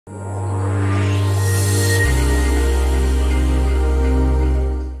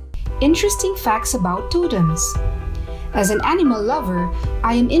Interesting facts about totems. As an animal lover,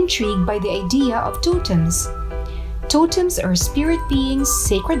 I am intrigued by the idea of totems. Totems are spirit beings,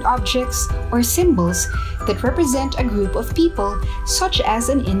 sacred objects, or symbols that represent a group of people, such as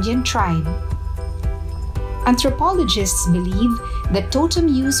an Indian tribe. Anthropologists believe that totem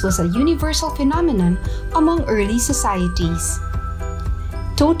use was a universal phenomenon among early societies.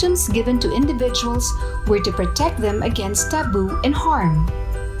 Totems given to individuals were to protect them against taboo and harm.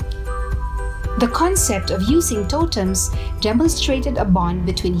 The concept of using totems demonstrated a bond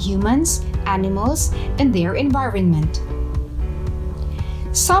between humans, animals, and their environment.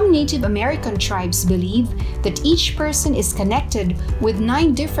 Some Native American tribes believe that each person is connected with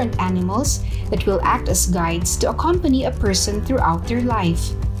 9 different animals that will act as guides to accompany a person throughout their life.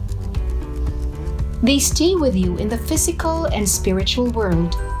 They stay with you in the physical and spiritual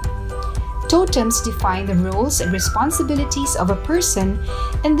world. Totems define the roles and responsibilities of a person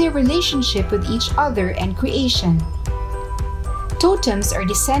and their relationship with each other and creation. Totems are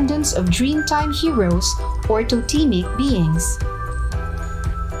descendants of Dreamtime heroes or totemic beings.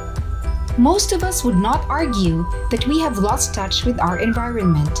 Most of us would not argue that we have lost touch with our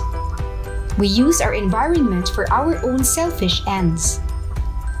environment. We use our environment for our own selfish ends.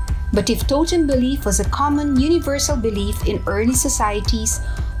 But if totem belief was a common universal belief in early societies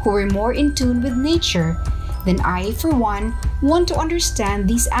who were more in tune with nature, then I, for one, want to understand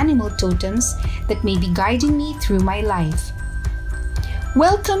these animal totems that may be guiding me through my life.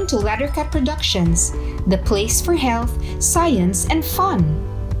 Welcome to Leathercat Productions, the place for health, science, and fun.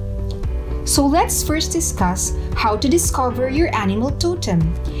 So let's first discuss how to discover your animal totem,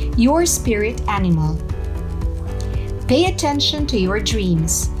 your spirit animal. Pay attention to your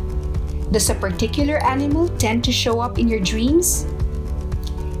dreams. Does a particular animal tend to show up in your dreams?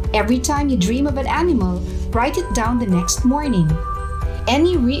 Every time you dream of an animal, write it down the next morning.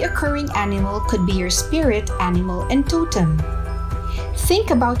 Any reoccurring animal could be your spirit animal and totem. Think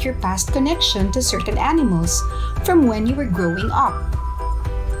about your past connection to certain animals from when you were growing up.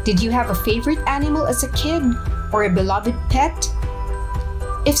 Did you have a favorite animal as a kid or a beloved pet?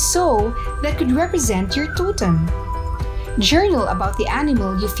 If so, that could represent your totem. Journal about the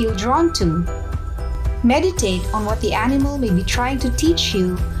animal you feel drawn to. Meditate on what the animal may be trying to teach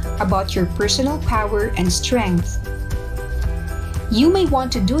you about your personal power and strength. You may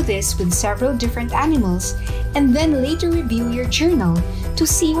want to do this with several different animals and then later review your journal to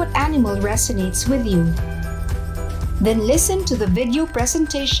see what animal resonates with you. Then listen to the video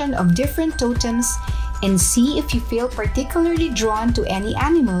presentation of different totems and see if you feel particularly drawn to any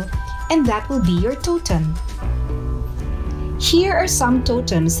animal, and that will be your totem. Here are some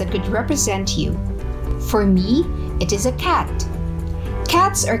totems that could represent you. For me, it is a cat.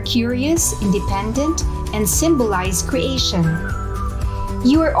 Cats are curious, independent, and symbolize creation.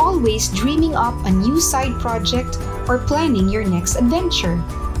 You are always dreaming up a new side project or planning your next adventure.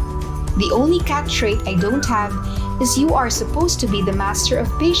 The only cat trait I don't have is you are supposed to be the master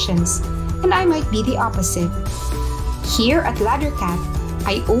of patience, and I might be the opposite. Here at Leathercat,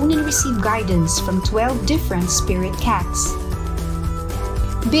 I own and receive guidance from 12 different spirit cats.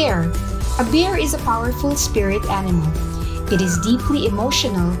 Bear. A bear is a powerful spirit animal. It is deeply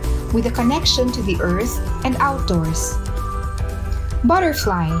emotional with a connection to the earth and outdoors.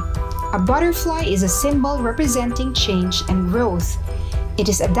 Butterfly. A butterfly is a symbol representing change and growth. It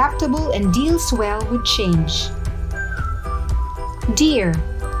is adaptable and deals well with change. Deer.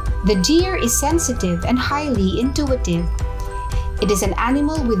 The deer is sensitive and highly intuitive. It is an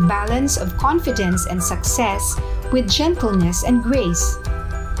animal with balance of confidence and success with gentleness and grace.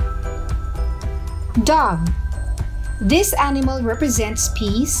 Dove. This animal represents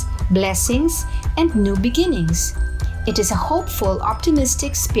peace, blessings, and new beginnings. It is a hopeful,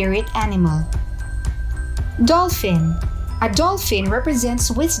 optimistic spirit animal. Dolphin. A dolphin represents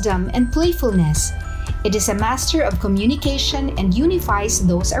wisdom and playfulness. It is a master of communication and unifies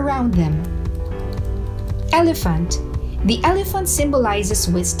those around them. Elephant. The elephant symbolizes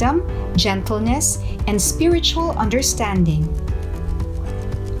wisdom, gentleness, and spiritual understanding.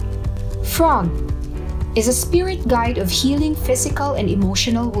 Frog is a spirit guide of healing physical and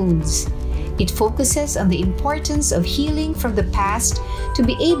emotional wounds. It focuses on the importance of healing from the past to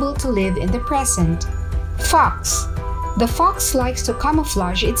be able to live in the present. Fox. The fox likes to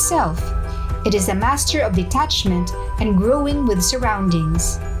camouflage itself. It is a master of detachment and growing with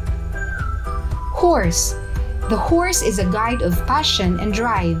surroundings. Horse. The horse is a guide of passion and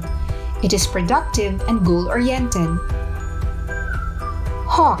drive. It is productive and goal-oriented.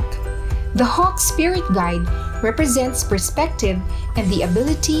 Hawk. The hawk spirit guide represents perspective and the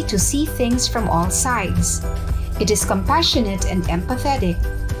ability to see things from all sides. It is compassionate and empathetic.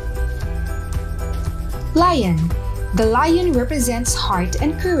 Lion. The lion represents heart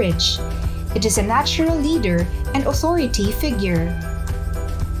and courage. It is a natural leader and authority figure.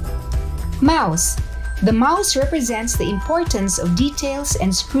 Mouse. The mouse represents the importance of details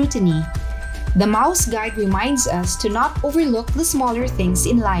and scrutiny. The mouse guide reminds us to not overlook the smaller things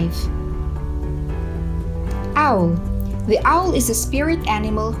in life. Owl. The owl is a spirit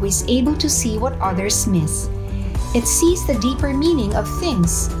animal who is able to see what others miss. It sees the deeper meaning of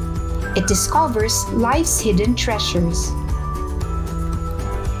things. It discovers life's hidden treasures.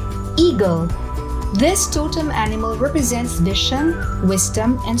 Eagle. This totem animal represents vision,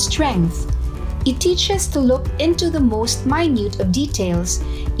 wisdom, and strength. It teaches to look into the most minute of details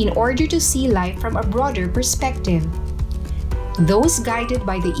in order to see life from a broader perspective. Those guided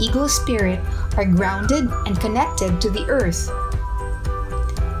by the eagle spirit are grounded and connected to the earth.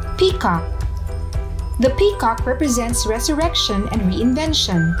 Peacock. The peacock represents resurrection and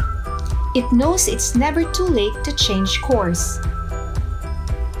reinvention. It knows it's never too late to change course.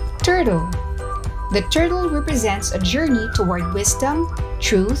 Turtle. The turtle represents a journey toward wisdom,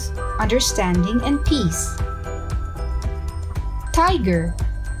 truth, understanding, and peace. Tiger.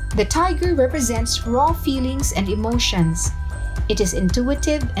 The tiger represents raw feelings and emotions. It is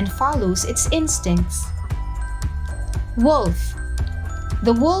intuitive and follows its instincts. Wolf.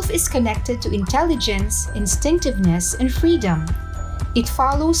 The wolf is connected to intelligence, instinctiveness, and freedom. It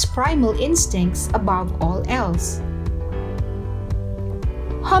follows primal instincts above all else.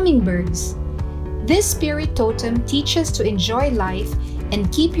 Hummingbirds. This spirit totem teaches to enjoy life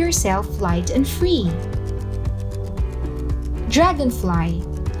and keep yourself light and free. Dragonfly.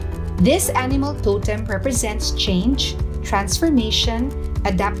 This animal totem represents change, transformation,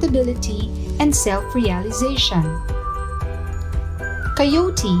 adaptability, and self-realization.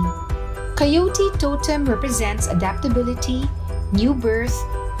 Coyote. Coyote totem represents adaptability, new birth,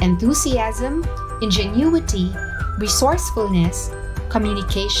 enthusiasm, ingenuity, resourcefulness,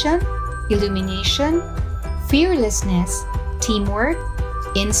 communication, illumination, fearlessness, teamwork,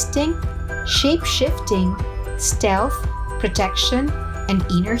 instinct, shape-shifting, stealth, protection, and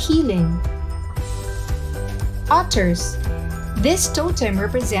inner healing. Otters. This totem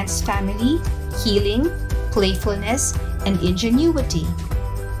represents family, healing, playfulness, and ingenuity.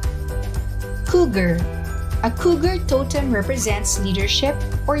 Cougar. A cougar totem represents leadership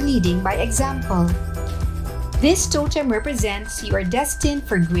or leading by example. This totem represents you are destined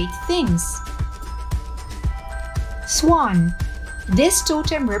for great things. Swan. This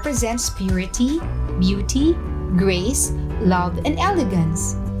totem represents purity, beauty, grace, love, and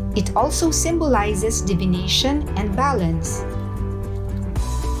elegance. It also symbolizes divination and balance.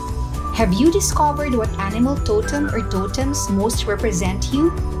 Have you discovered what animal totem or totems most represent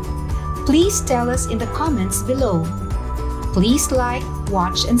you? Please tell us in the comments below. Please like,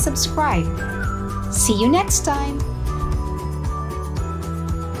 watch, and subscribe. See you next time!